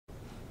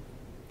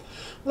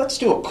let's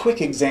do a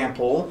quick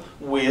example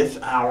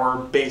with our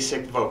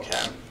basic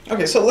vocab.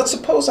 Okay, so let's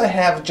suppose I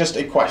have just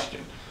a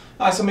question.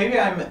 So maybe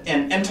I'm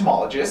an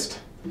entomologist,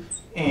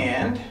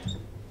 and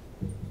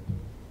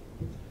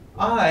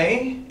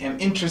I am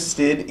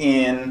interested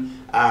in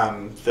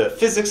the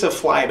physics of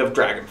flight of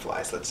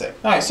dragonflies, let's say.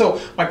 All right,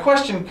 so my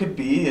question could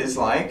be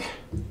like,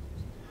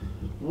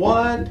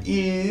 what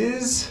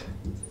is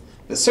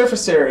the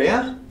surface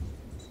area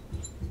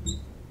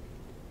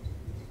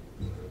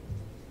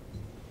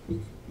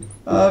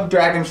of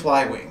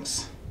dragonfly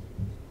wings?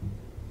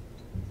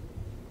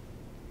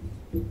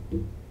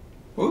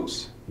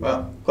 Oops,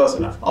 well, close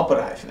enough. I'll put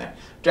a hyphen there.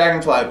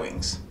 Dragonfly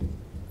wings.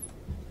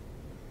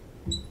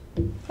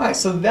 Alright,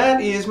 so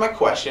that is my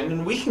question,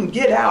 and we can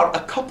get out a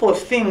couple of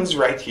things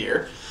right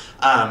here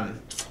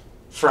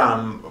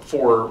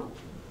for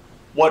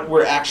what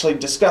we're actually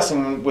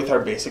discussing with our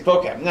basic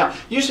vocab. Now,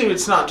 usually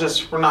it's not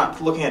just, we're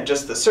not looking at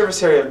just the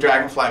surface area of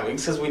dragonfly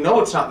wings, because we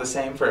know it's not the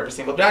same for every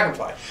single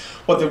dragonfly.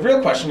 What the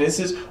real question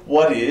is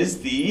what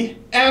is the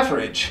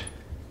average?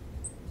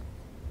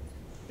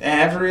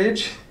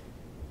 Average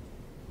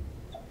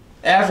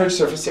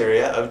surface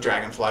area of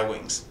dragonfly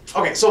wings.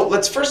 Okay, so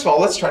first of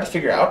all, let's try to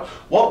figure out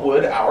what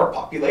would our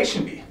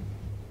population be.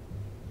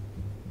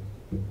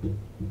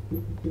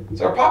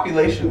 So our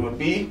population would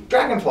be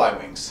dragonfly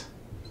wings.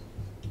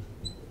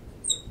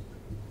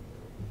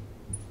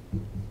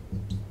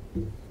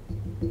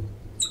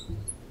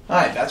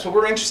 Alright, that's what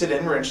we're interested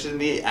in. We're interested in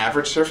the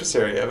average surface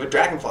area of a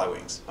dragonfly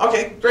wings.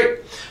 Okay,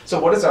 great.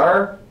 So what is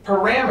our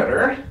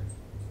parameter?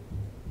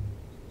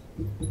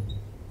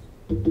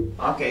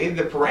 Okay,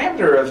 the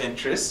parameter of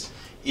interest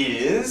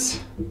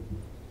is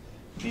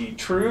the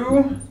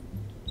true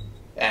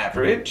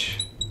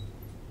average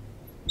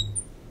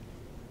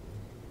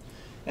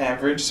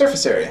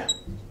surface area.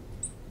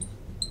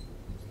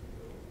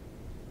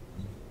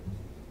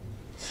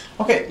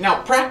 Okay,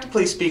 now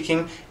practically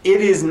speaking,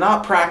 it is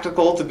not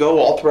practical to go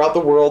all throughout the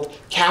world,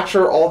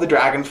 capture all the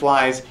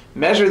dragonflies,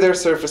 measure their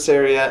surface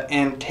area,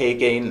 and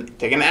take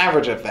an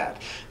average of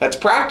that. That's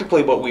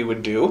practically what we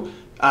would do,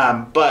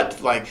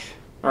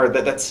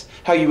 that's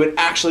how you would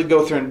actually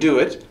go through and do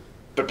it,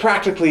 but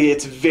practically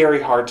it's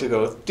very hard to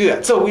go do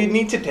that. So we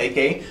need to take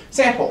a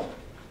sample.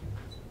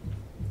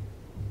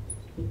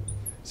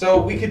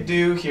 So we could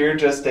do here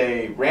just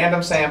a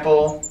random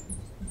sample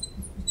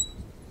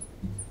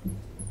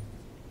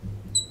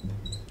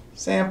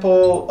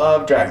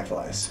of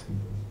dragonflies.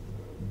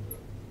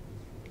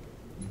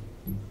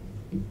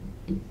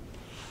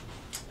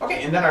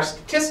 Okay, and then our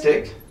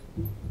statistic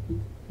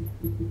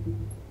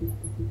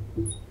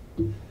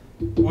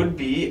would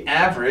be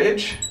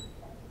average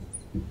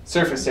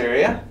surface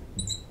area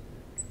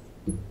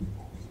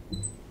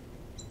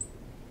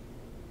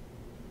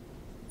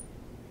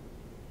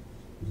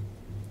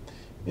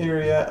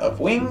of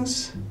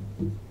wings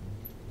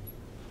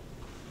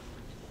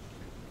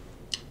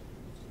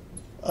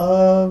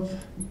of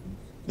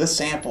the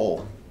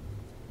sample.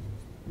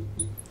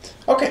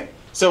 Okay,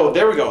 so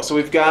there we go. So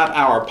we've got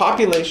our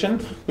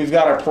population, we've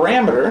got our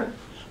parameter,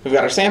 we've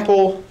got our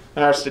sample,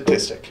 and our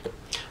statistic.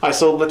 All right,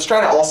 so let's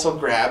try to also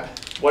grab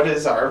what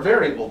is our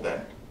variable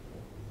then.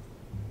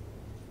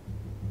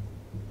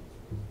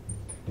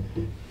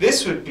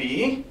 This would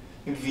be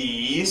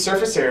the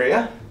surface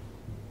area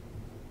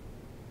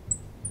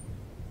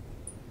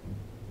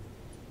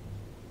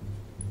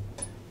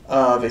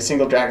of a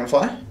single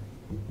dragonfly.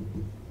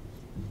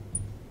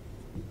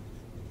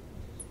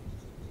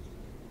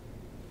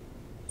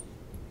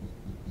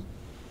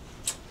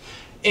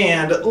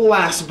 And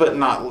last but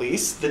not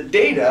least, the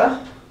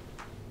data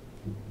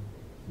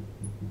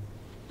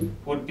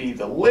would be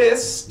the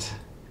list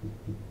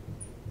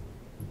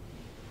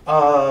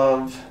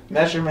of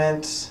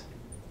measurements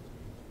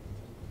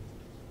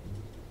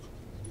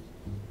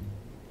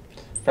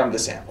from the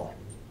sample.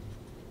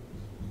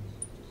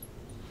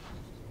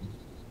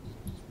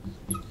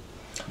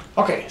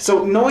 Okay,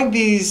 so knowing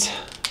these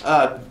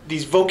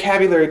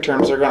vocabulary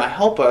terms are going to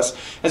help us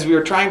as we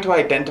are trying to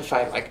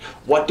identify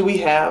what do we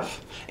have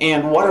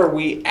and what are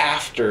we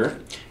after,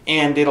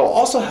 and it'll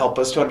also help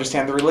us to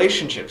understand the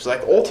relationships.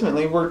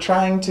 Ultimately, we're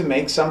trying to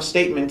make some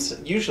statements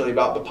usually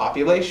about the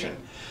population.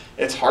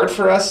 It's hard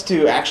for us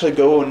to actually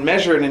go and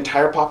measure an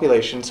entire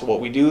population, so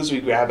what we do is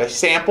we grab a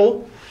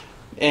sample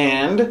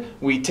and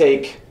we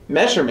take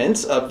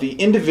measurements of the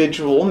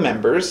individual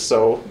members.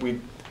 So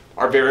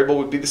our variable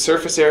would be the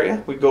surface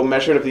area. We go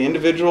measure it of the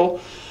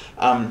individual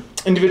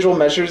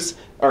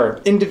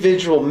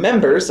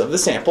members of the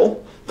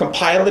sample,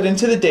 compile it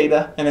into the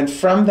data, and then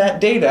from that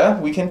data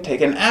we can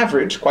take an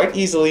average quite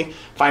easily,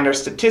 find our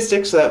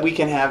statistics so that we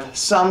can have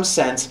some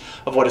sense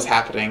of what is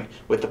happening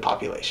with the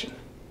population.